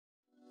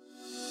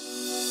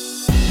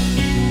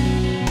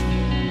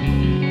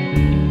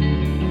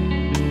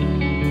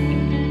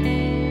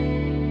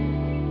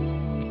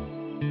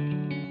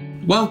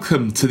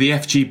Welcome to the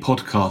FG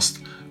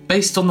podcast,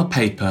 based on the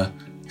paper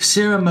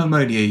Serum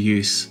Ammonia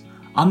Use,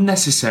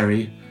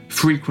 Unnecessary,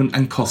 Frequent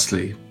and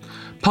Costly,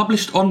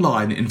 published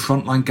online in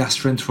Frontline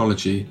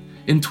Gastroenterology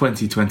in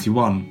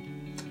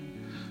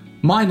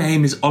 2021. My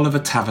name is Oliver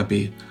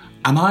Taverby,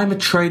 and I am a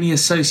trainee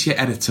associate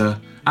editor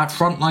at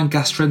Frontline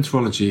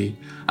Gastroenterology,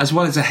 as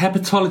well as a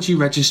hepatology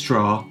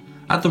registrar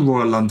at the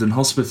Royal London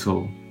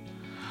Hospital.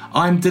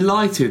 I am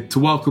delighted to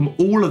welcome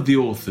all of the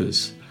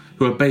authors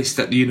who are based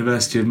at the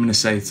University of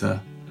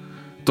Minnesota.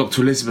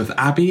 Dr. Elizabeth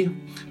Abbey,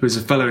 who is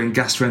a fellow in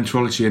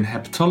gastroenterology and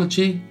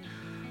hepatology,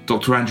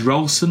 Dr. Andrew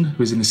Olson,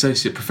 who is an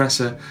associate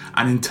professor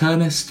and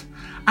internist,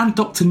 and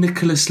Dr.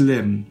 Nicholas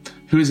Lim,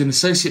 who is an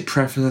associate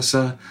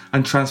professor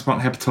and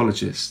transplant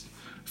hepatologist.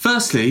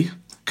 Firstly,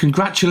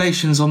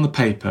 congratulations on the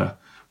paper,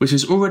 which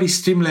has already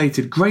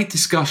stimulated great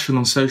discussion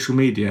on social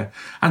media,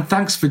 and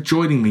thanks for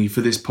joining me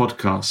for this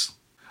podcast.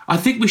 I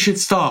think we should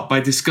start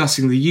by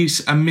discussing the use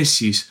and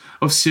misuse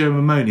of serum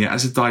ammonia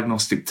as a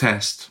diagnostic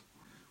test.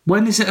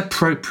 When is it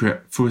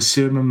appropriate for a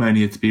serum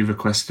ammonia to be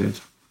requested?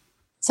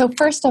 So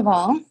first of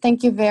all,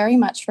 thank you very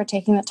much for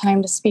taking the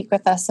time to speak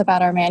with us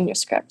about our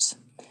manuscript.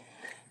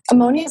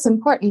 Ammonia is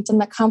important in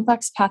the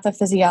complex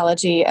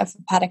pathophysiology of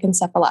hepatic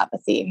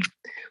encephalopathy.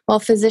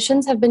 While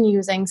physicians have been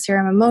using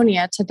serum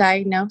ammonia to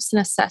diagnose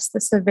and assess the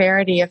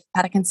severity of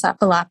hepatic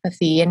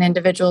encephalopathy in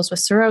individuals with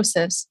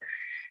cirrhosis,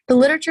 the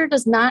literature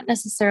does not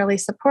necessarily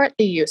support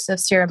the use of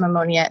serum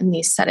ammonia in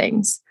these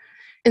settings.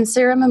 And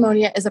serum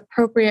ammonia is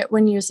appropriate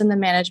when used in the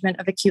management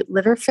of acute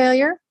liver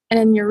failure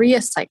and in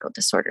urea cycle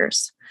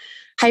disorders.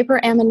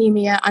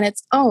 Hyperammonemia on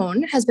its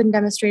own has been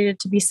demonstrated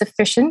to be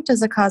sufficient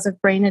as a cause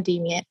of brain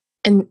edema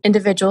in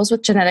individuals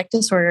with genetic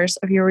disorders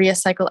of urea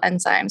cycle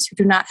enzymes who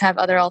do not have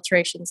other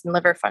alterations in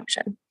liver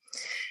function.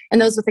 In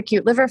those with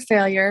acute liver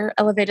failure,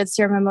 elevated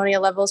serum ammonia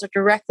levels are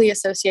directly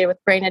associated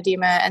with brain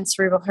edema and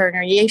cerebral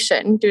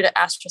herniation due to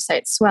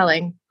astrocyte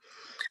swelling.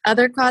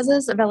 Other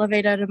causes of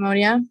elevated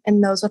ammonia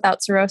in those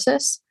without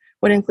cirrhosis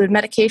would include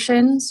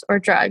medications or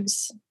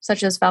drugs,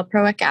 such as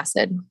valproic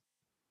acid.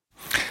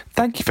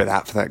 Thank you for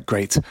that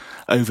great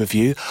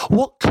overview.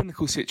 What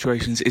clinical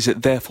situations is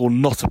it therefore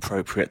not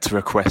appropriate to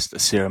request a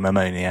serum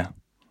ammonia?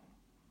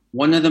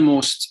 One of the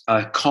most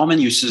common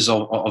uses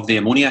of the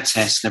ammonia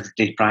test in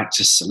everyday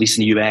practice, at least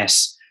in the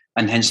US,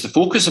 and hence the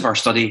focus of our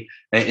study,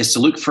 is to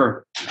look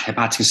for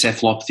hepatic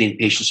encephalopathy in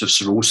patients with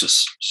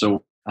cirrhosis.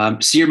 So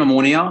serum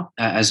ammonia,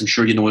 as I'm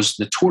sure you know, is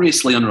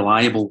notoriously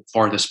unreliable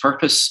for this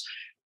purpose.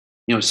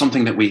 You know, it's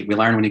something that we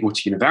learn when we go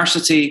to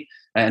university,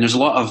 and there's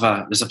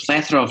a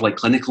plethora of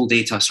clinical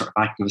data sort of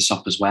backing this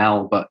up as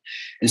well. But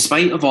in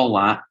spite of all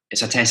that,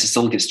 it's a test that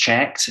still gets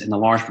checked in a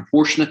large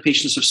proportion of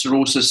patients with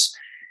cirrhosis.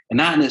 And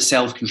that in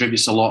itself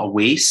contributes a lot of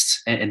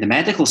waste in the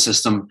medical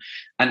system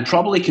and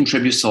probably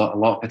contributes a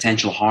lot of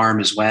potential harm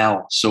as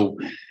well. So,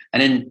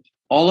 and then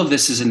all of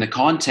this is in the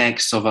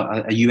context of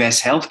a US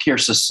healthcare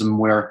system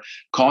where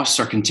costs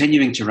are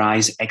continuing to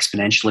rise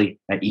exponentially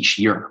each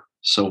year.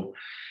 So,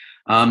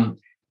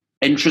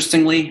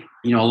 interestingly,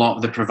 you know, a lot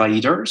of the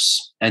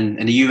providers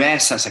in the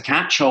US, that's a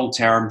catch-all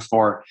term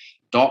for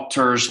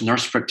doctors,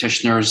 nurse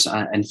practitioners,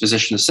 and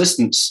physician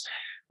assistants.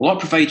 A lot of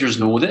providers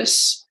know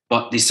this,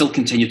 but they still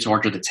continue to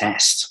order the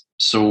test.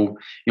 So, you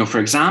know, for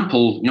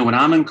example, you know, when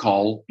I'm on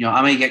call, you know,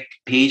 I might get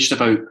paged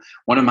about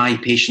one of my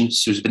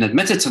patients who's been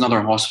admitted to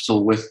another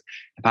hospital with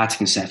hepatic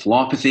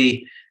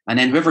encephalopathy. And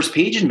then whoever's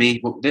paging me,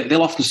 well,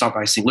 they'll often start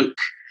by saying, look,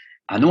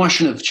 I know I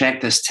shouldn't have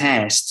checked this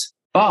test,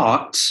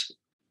 but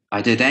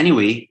I did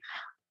anyway.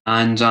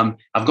 And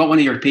I've got one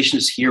of your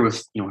patients here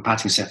with, you know,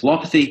 hepatic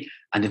encephalopathy,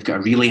 and they've got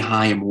a really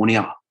high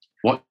ammonia.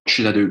 What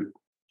should I do?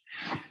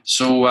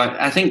 So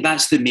I think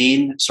that's the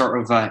main sort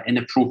of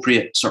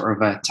inappropriate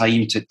sort of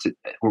time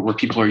where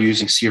people are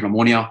using serum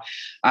ammonia.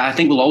 I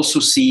think we'll also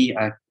see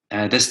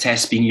this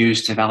test being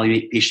used to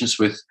evaluate patients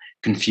with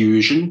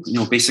confusion, you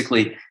know,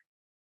 basically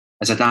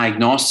as a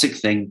diagnostic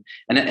thing.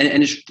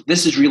 And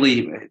this is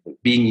really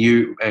being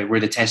used where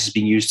the test is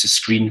being used to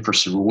screen for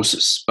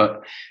cirrhosis.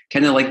 But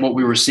kind of like what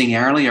we were saying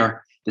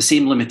earlier, the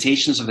same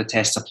limitations of the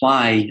test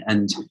apply.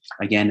 And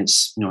again,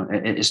 it's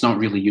not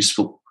really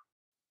useful.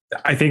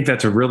 I think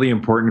that's a really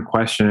important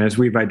question. As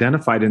we've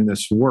identified in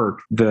this work,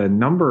 the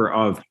number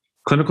of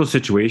clinical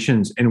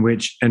situations in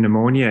which an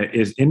ammonia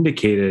is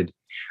indicated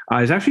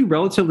is actually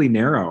relatively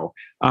narrow.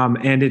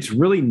 And it's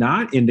really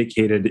not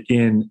indicated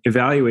in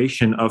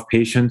evaluation of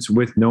patients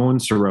with known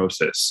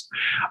cirrhosis.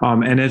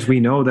 And as we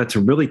know, that's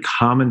a really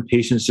common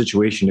patient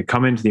situation to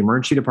come into the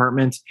emergency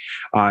department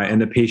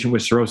and the patient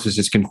with cirrhosis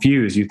is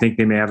confused. You think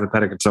they may have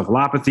hepatic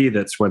encephalopathy,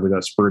 that's whether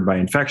that's spurred by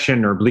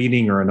infection or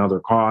bleeding or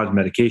another cause,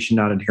 medication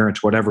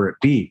non-adherence, whatever it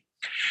be.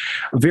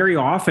 Very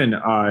often,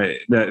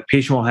 the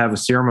patient will have a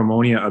serum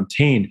ammonia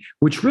obtained,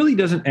 which really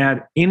doesn't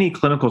add any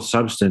clinical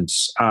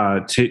substance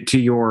to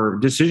your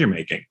decision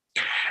making.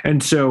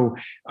 And so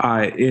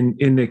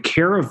in the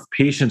care of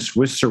patients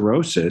with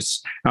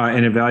cirrhosis,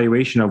 an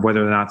evaluation of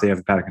whether or not they have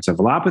hepatic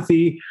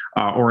encephalopathy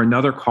or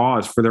another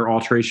cause for their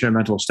alteration of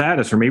mental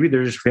status, or maybe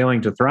they're just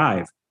failing to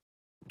thrive,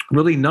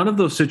 really none of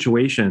those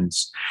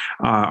situations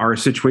are a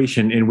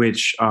situation in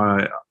which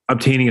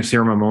obtaining a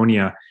serum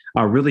ammonia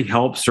really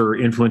helps or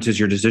influences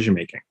your decision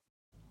making.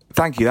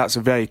 Thank you. That's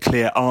a very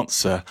clear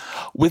answer.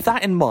 With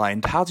that in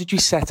mind, how did you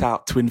set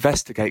out to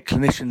investigate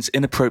clinicians'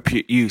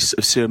 inappropriate use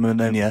of serum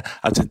ammonia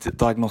as a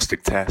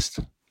diagnostic test?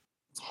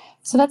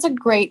 So that's a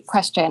great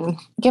question.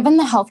 Given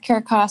the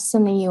healthcare costs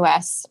in the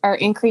US are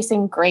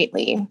increasing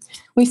greatly,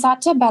 we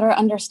sought to better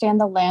understand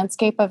the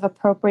landscape of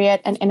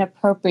appropriate and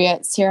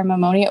inappropriate serum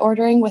ammonia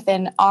ordering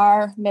within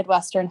our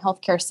Midwestern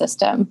healthcare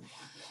system.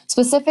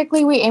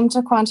 Specifically, we aim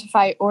to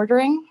quantify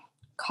ordering,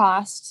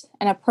 cost,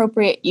 and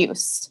appropriate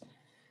use.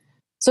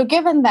 So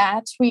given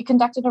that, we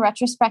conducted a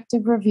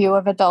retrospective review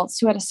of adults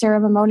who had a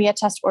serum ammonia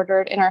test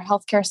ordered in our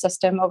healthcare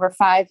system over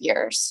 5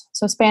 years,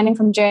 so spanning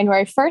from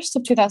January 1st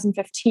of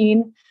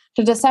 2015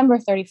 to December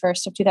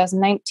 31st of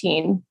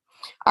 2019.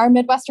 Our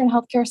Midwestern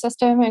healthcare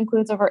system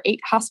includes over 8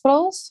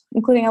 hospitals,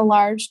 including a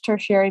large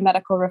tertiary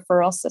medical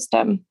referral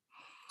system.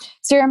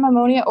 Serum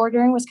ammonia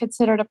ordering was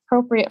considered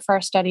appropriate for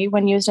our study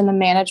when used in the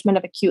management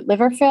of acute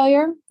liver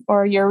failure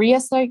or urea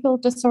cycle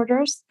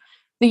disorders.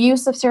 The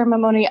use of serum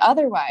ammonia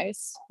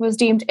otherwise was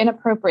deemed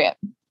inappropriate.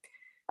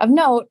 Of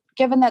note,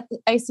 given that the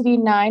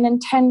ICD-9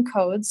 and 10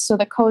 codes, so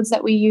the codes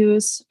that we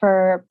use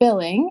for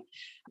billing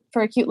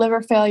for acute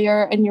liver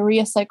failure and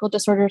urea cycle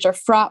disorders, are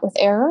fraught with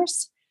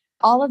errors,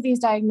 all of these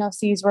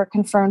diagnoses were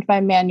confirmed by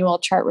manual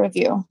chart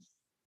review.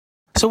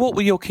 So what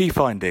were your key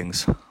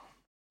findings?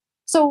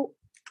 So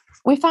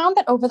we found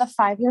that over the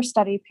 5-year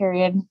study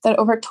period, that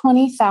over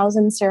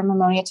 20,000 serum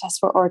ammonia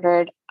tests were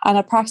ordered on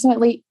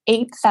approximately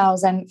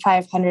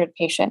 8,500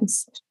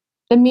 patients.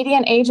 The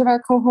median age of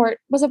our cohort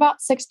was about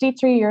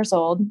 63 years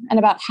old, and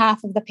about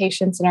half of the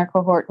patients in our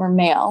cohort were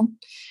male.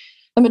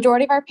 The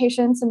majority of our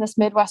patients in this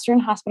Midwestern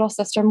hospital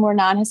system were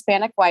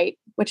non-Hispanic white,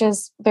 which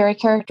is very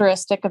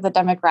characteristic of the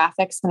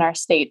demographics in our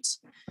state.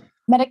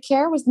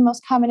 Medicare was the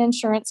most common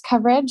insurance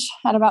coverage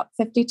at about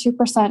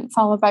 52%,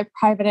 followed by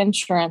private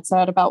insurance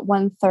at about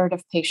 1/3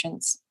 of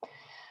patients.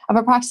 Of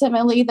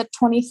approximately the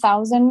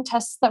 20,000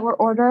 tests that were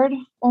ordered,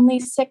 only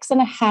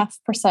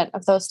 6.5%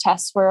 of those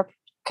tests were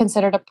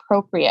considered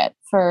appropriate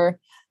for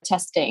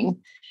testing.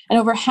 And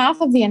over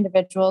half of the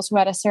individuals who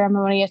had a serum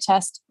ammonia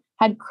test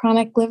had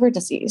chronic liver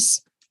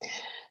disease.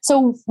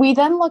 So we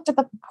then looked at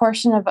the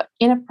proportion of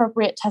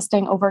inappropriate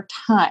testing over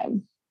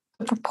time.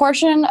 The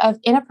proportion of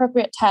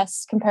inappropriate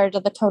tests compared to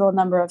the total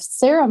number of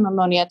serum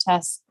ammonia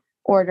tests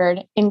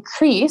ordered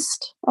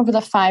increased over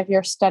the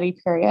 5-year study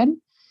period.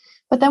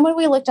 But then when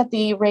we looked at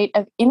the rate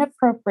of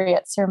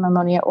inappropriate serum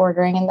ammonia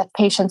ordering in the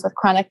patients with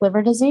chronic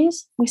liver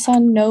disease, we saw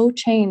no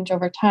change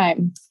over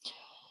time.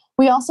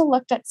 We also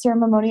looked at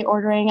serum ammonia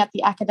ordering at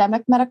the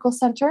academic medical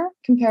center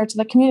compared to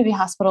the community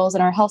hospitals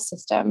in our health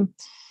system.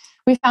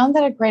 We found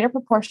that a greater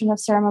proportion of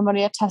serum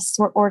ammonia tests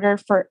were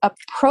ordered for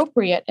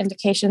appropriate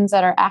indications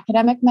at our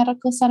academic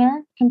medical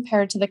center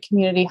compared to the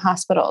community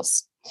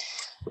hospitals.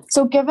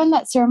 So given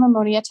that serum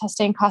ammonia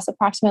testing costs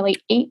approximately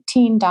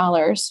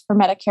 $18 for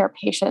Medicare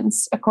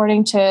patients,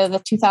 according to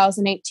the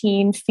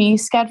 2018 fee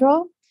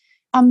schedule,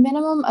 a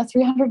minimum of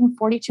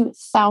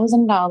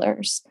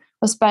 $342,000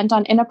 was spent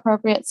on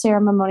inappropriate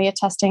serum ammonia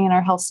testing in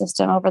our health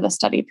system over the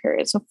study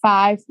period, so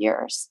 5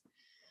 years.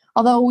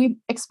 Although we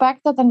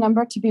expect that the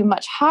number to be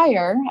much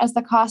higher, as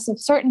the cost of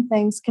certain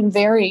things can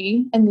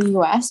vary in the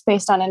US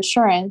based on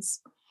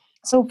insurance.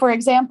 So, for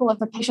example, if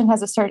a patient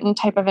has a certain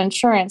type of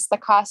insurance, the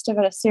cost of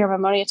a serum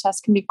ammonia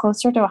test can be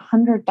closer to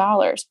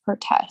 $100 per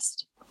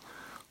test.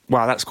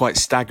 Wow, that's quite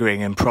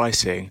staggering in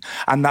pricing.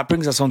 And that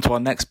brings us on to our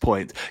next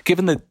point.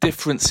 Given the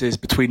differences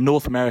between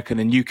North American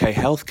and UK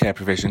healthcare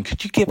provision,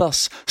 could you give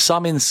us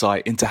some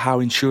insight into how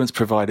insurance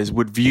providers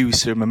would view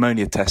serum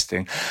ammonia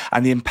testing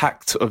and the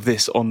impact of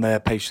this on their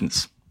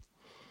patients?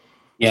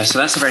 Yeah, so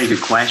that's a very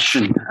good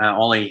question,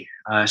 Ollie.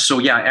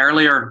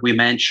 Earlier we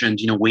mentioned,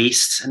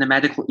 waste in the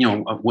medical,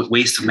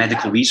 waste of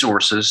medical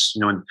resources,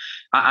 and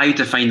I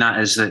define that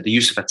as the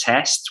use of a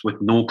test with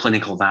no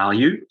clinical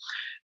value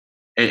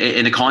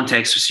in the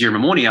context of serum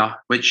ammonia,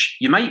 which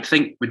you might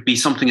think would be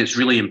something that's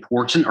really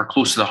important or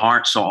close to the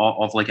hearts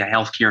of like a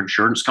healthcare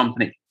insurance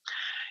company.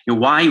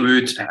 Why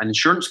would an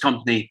insurance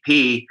company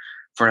pay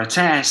for a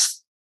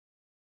test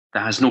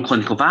that has no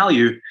clinical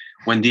value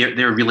when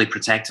they're really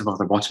protective of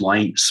their bottom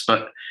lines?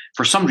 But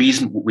for some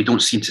reason, we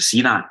don't seem to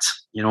see that.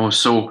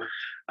 So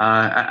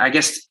I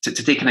guess to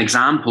take an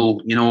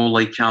example,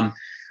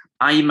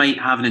 I might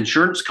have an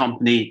insurance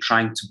company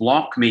trying to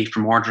block me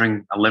from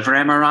ordering a liver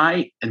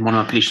MRI in one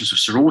of my patients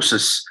with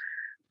cirrhosis,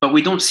 but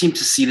we don't seem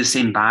to see the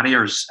same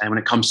barriers when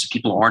it comes to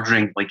people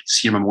ordering like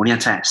serum ammonia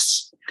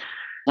tests.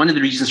 One of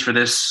the reasons for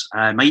this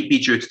might be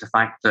due to the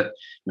fact that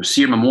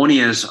serum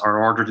ammonias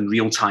are ordered in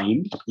real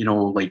time,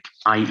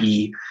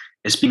 i.e.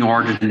 it's being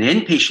ordered in the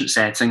inpatient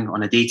setting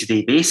on a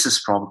day-to-day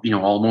basis, probably,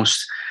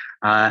 almost,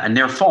 and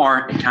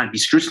therefore it can't be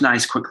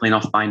scrutinized quickly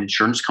enough by an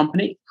insurance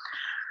company.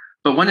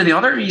 But one of the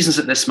other reasons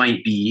that this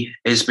might be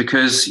is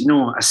because,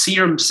 a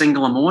serum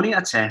single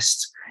ammonia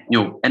test,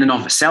 in and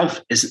of itself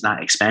isn't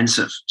that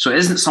expensive. So it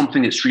isn't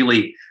something that's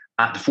really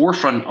at the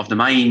forefront of the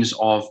minds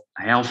of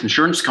a health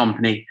insurance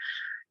company,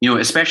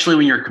 especially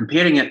when you're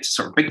comparing it to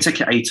sort of big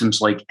ticket items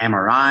like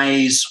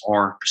MRIs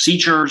or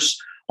procedures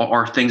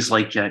or things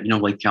like,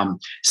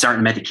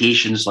 certain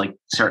medications, like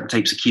certain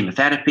types of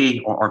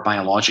chemotherapy or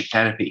biologic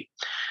therapy.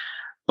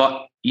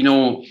 But,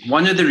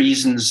 one of the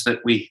reasons that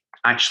we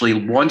actually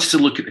wanted to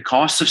look at the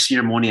costs of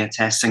serum ammonia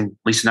testing,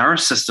 at least in our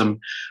system,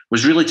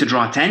 was really to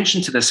draw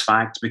attention to this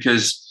fact,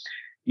 because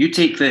you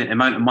take the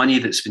amount of money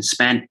that's been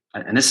spent,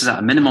 and this is at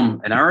a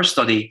minimum in our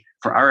study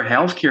for our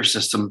healthcare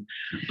system,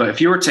 but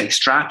if you were to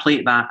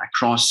extrapolate that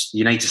across the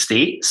United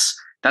States,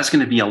 that's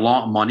going to be a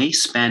lot of money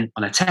spent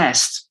on a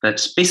test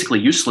that's basically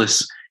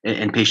useless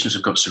in patients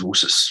who've got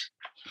cirrhosis.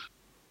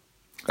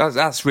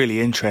 That's really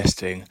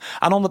interesting.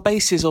 And on the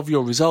basis of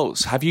your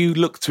results, have you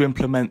looked to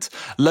implement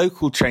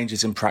local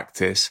changes in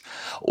practice?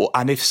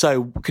 And if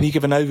so, can you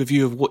give an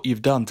overview of what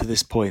you've done to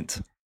this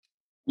point?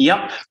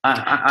 Yep,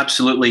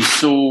 absolutely.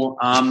 So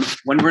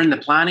when we're in the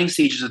planning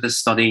stages of this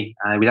study,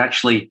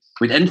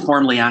 we'd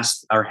informally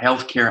asked our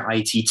healthcare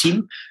IT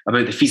team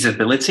about the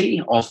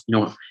feasibility of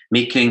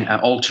making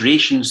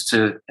alterations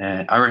to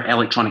our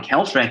electronic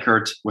health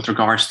record with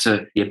regards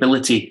to the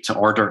ability to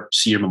order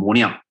serum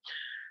ammonia.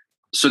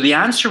 So the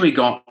answer we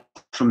got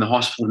from the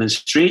hospital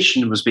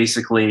administration was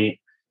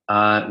basically,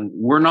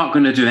 we're not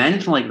going to do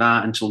anything like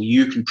that until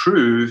you can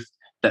prove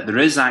that there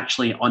is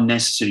actually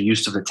unnecessary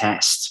use of the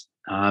test.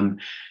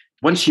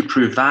 Once you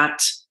prove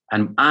that,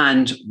 and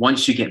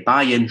once you get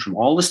buy-in from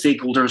all the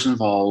stakeholders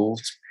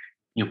involved,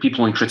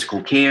 people in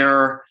critical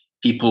care,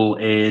 people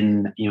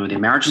in the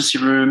emergency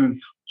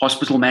room,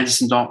 hospital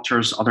medicine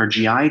doctors, other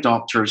GI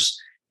doctors,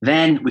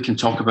 then we can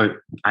talk about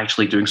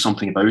actually doing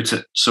something about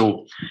it.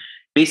 So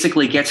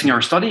basically, getting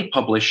our study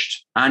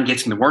published and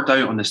getting the word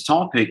out on this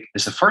topic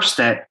is the first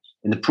step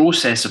in the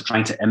process of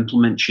trying to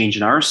implement change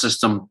in our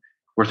system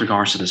with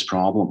regards to this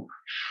problem.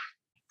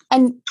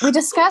 And we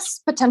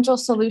discussed potential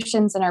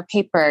solutions in our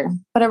paper,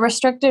 but a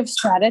restrictive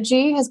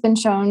strategy has been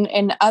shown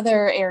in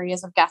other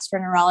areas of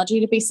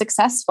gastroenterology to be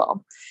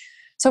successful.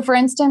 So, for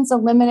instance,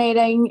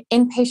 eliminating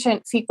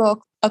inpatient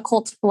fecal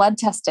occult blood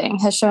testing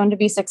has shown to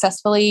be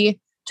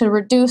successfully to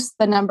reduce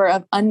the number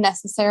of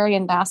unnecessary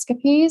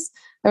endoscopies.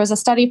 There was a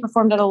study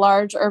performed at a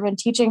large urban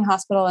teaching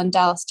hospital in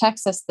Dallas,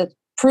 Texas, that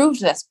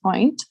proved this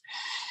point.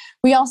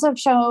 We also have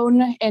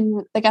shown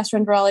in the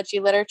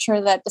gastroenterology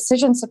literature that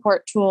decision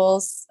support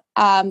tools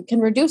can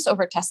reduce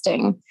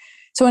overtesting.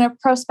 So in a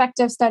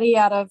prospective study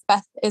out of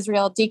Beth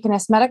Israel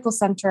Deaconess Medical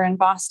Center in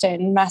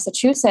Boston,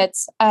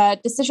 Massachusetts, a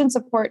decision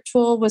support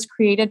tool was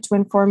created to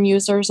inform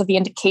users of the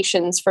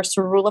indications for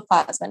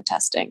ceruloplasmin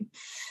testing.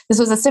 This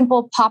was a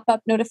simple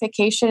pop-up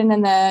notification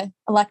in the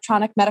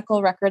electronic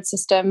medical record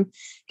system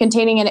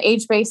containing an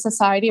age-based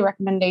society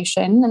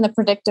recommendation and the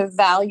predictive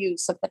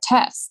values of the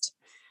test.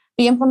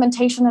 The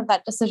implementation of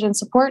that decision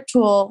support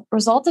tool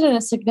resulted in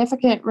a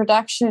significant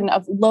reduction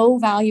of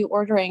low-value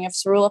ordering of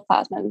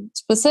ceruloplasmin,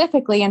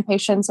 specifically in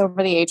patients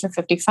over the age of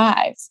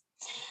 55.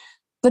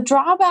 The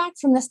drawback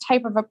from this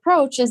type of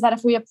approach is that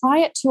if we apply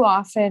it too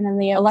often in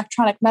the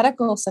electronic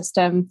medical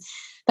system,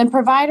 then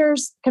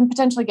providers can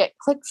potentially get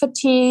click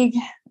fatigue,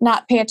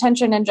 not pay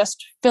attention, and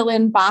just fill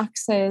in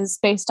boxes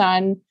based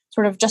on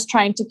sort of just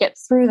trying to get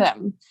through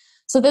them.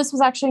 So this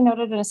was actually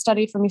noted in a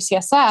study from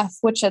UCSF,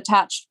 which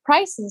attached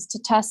prices to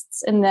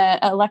tests in the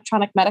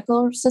electronic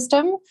medical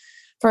system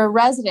for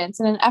residents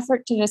in an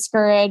effort to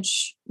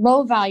discourage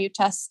low-value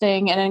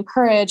testing and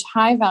encourage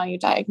high-value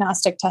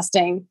diagnostic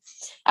testing.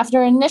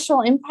 After initial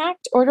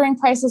impact, ordering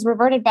prices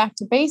reverted back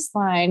to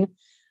baseline.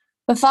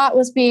 The thought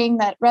was being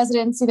that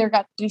residents either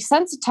got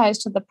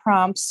desensitized to the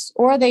prompts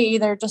or they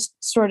either just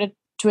started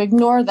to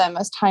ignore them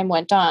as time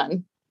went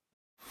on.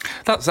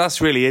 That's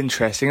really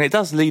interesting. And it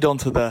does lead on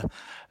to the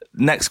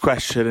next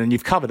question, and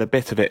you've covered a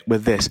bit of it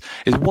with this,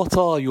 is what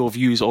are your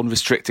views on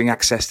restricting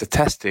access to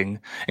testing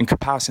in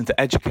comparison to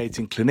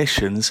educating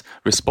clinicians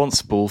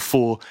responsible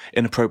for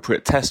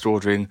inappropriate test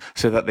ordering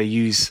so that they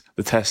use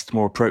the test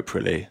more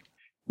appropriately?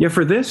 Yeah,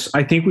 for this,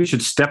 I think we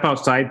should step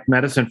outside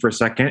medicine for a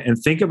second and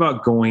think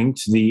about going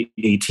to the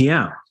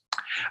ATM.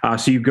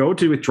 So you go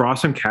to withdraw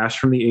some cash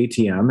from the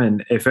ATM,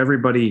 and if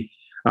everybody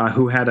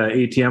who had an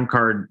ATM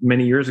card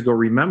many years ago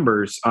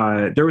remembers,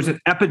 there was an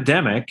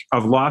epidemic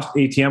of lost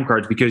ATM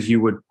cards because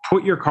you would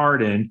put your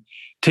card in,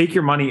 take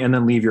your money, and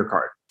then leave your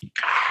card.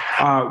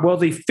 Well,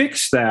 they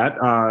fixed that.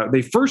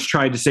 They first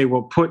tried to say,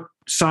 well, put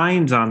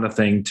signs on the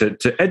thing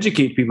to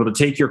educate people to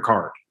take your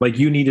card. Like,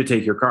 you need to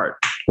take your card.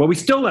 Well, we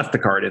still left the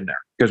card in there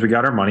because we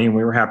got our money and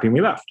we were happy and we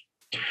left.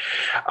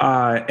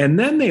 And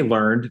then they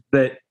learned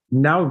that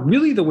now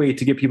really the way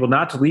to get people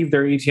not to leave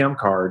their ATM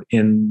card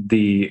in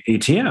the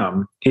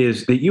ATM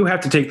is that you have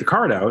to take the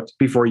card out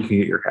before you can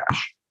get your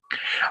cash.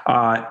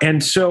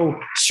 And so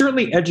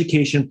certainly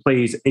education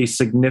plays a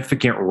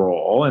significant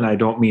role, and I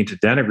don't mean to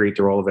denigrate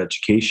the role of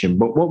education,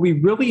 but what we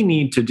really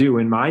need to do,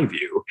 in my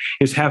view,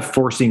 is have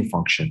forcing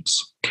functions.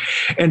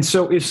 And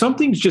so if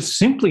something's just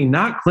simply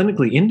not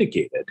clinically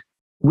indicated,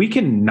 we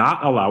can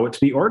not allow it to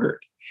be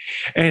ordered.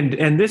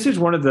 And this is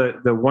one of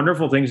the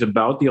wonderful things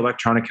about the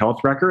electronic health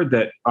record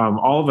that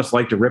all of us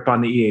like to rip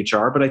on the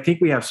EHR, but I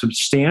think we have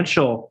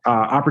substantial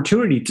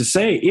opportunity to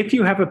say, if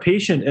you have a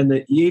patient and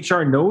the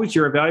EHR knows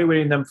you're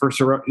evaluating them for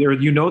or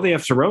you know they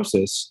have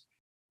cirrhosis,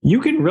 you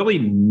can really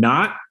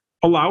not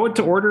allow it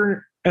to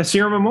order a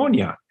serum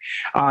ammonia.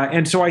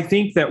 And so I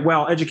think that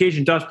while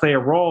education does play a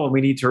role and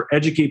we need to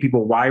educate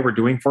people why we're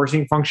doing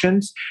forcing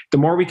functions, the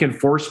more we can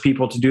force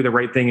people to do the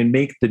right thing and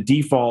make the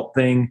default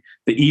thing,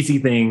 the easy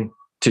thing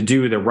to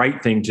do, the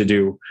right thing to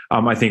do,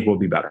 I think will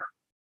be better.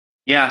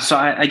 Yeah, so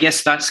I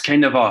guess that's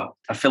kind of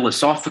a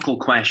philosophical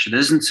question,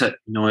 isn't it?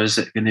 Is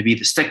it going to be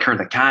the stick or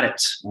the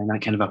carrot? And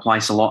that kind of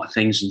applies to a lot of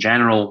things in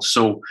general.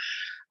 So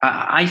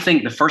I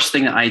think the first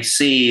thing that I'd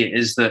say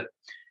is that,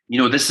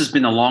 this has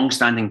been a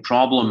long-standing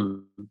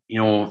problem,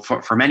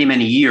 for many,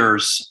 many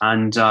years.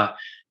 And, and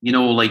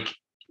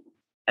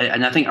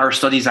I think our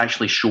studies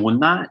actually shown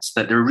that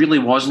there really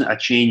wasn't a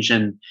change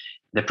in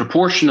the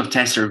proportion of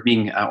tests that are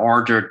being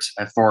ordered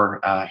for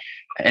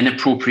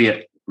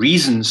inappropriate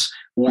reasons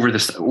over the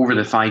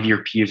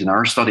 5-year period in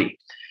our study.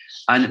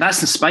 And that's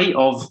in spite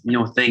of,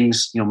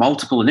 things,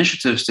 multiple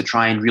initiatives to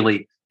try and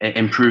really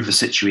improve the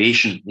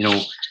situation,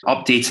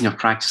 updating of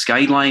practice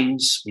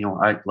guidelines,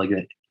 like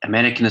the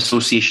American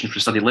Association for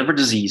Study Liver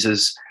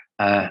Diseases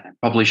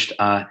published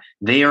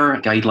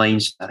their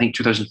guidelines, I think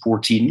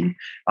 2014,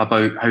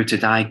 about how to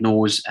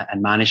diagnose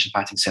and manage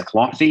hepatic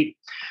encephalopathy.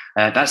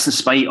 That's in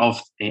spite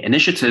of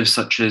initiatives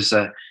such as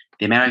the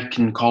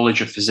American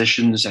College of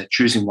Physicians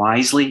Choosing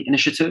Wisely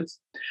initiative.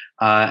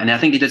 And I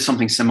think they did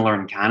something similar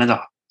in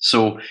Canada.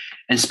 So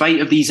in spite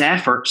of these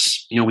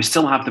efforts, we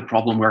still have the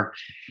problem where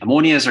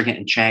ammonias are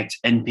getting checked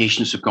in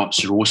patients who've got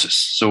cirrhosis.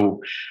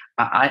 So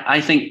I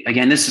think,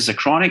 again, this is a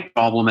chronic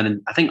problem.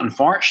 And I think,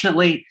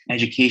 unfortunately,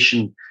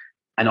 education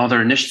and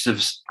other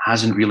initiatives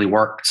hasn't really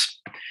worked.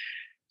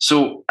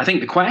 So I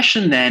think the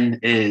question then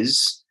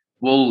is,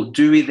 well,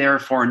 do we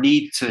therefore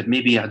need to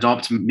maybe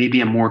adopt a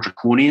more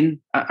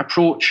draconian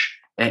approach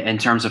in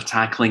terms of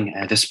tackling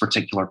this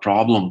particular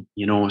problem?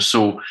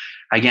 So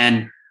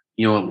again,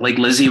 like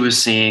Lizzie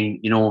was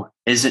saying,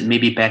 is it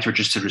maybe better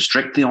just to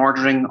restrict the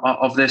ordering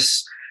of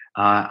this?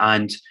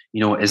 And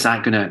is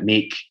that going to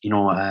make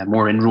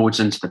more inroads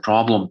into the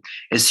problem?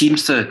 It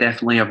seems to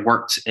definitely have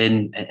worked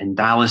in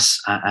Dallas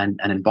and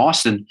in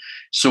Boston.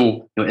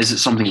 So is it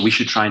something we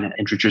should try and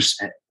introduce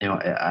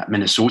at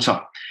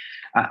Minnesota?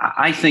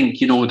 I think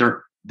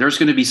there's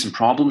going to be some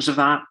problems with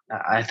that.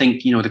 I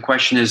think the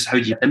question is, how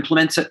do you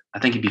implement it? I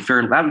think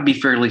that would be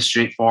fairly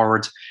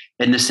straightforward,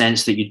 in the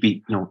sense that you'd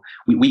be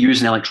we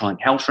use an electronic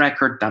health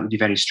record. That would be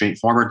very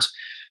straightforward.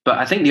 But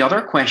I think the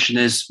other question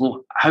is,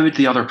 well, how would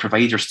the other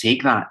providers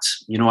take that?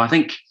 I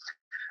think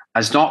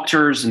as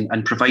doctors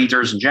and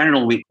providers in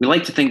general, we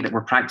like to think that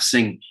we're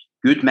practicing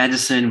good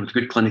medicine with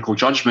good clinical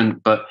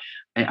judgment. But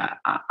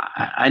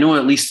I know,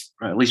 at least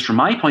from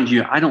my point of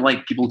view, I don't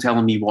like people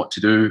telling me what to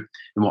do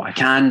and what I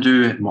can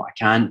do and what I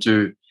can't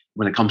do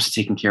when it comes to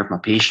taking care of my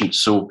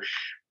patients. So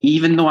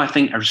even though I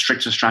think a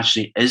restrictive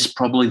strategy is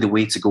probably the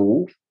way to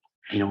go,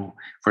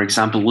 for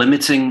example,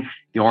 limiting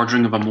the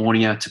ordering of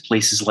ammonia to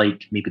places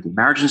like maybe the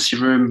emergency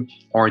room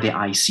or the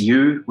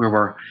ICU, where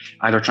we're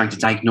either trying to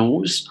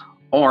diagnose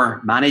or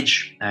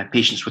manage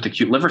patients with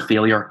acute liver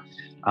failure,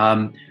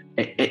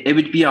 it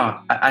would be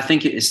I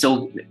think it is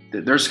still,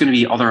 there's going to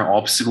be other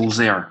obstacles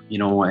there,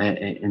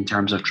 in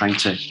terms of trying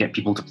to get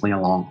people to play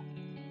along.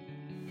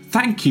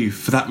 Thank you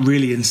for that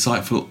really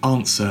insightful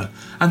answer.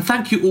 And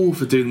thank you all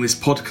for doing this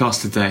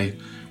podcast today,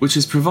 which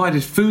has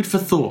provided food for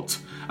thought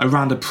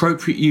around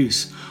appropriate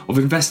use of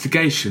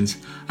investigations,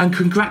 and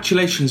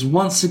congratulations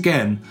once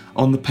again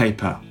on the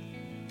paper.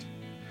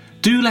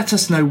 Do let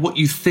us know what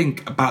you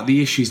think about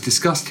the issues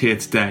discussed here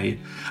today,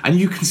 and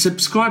you can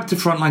subscribe to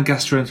Frontline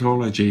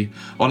Gastroenterology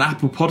on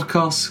Apple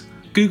Podcasts,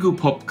 Google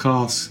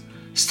Podcasts,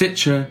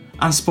 Stitcher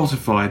and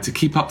Spotify to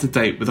keep up to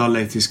date with our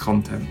latest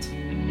content.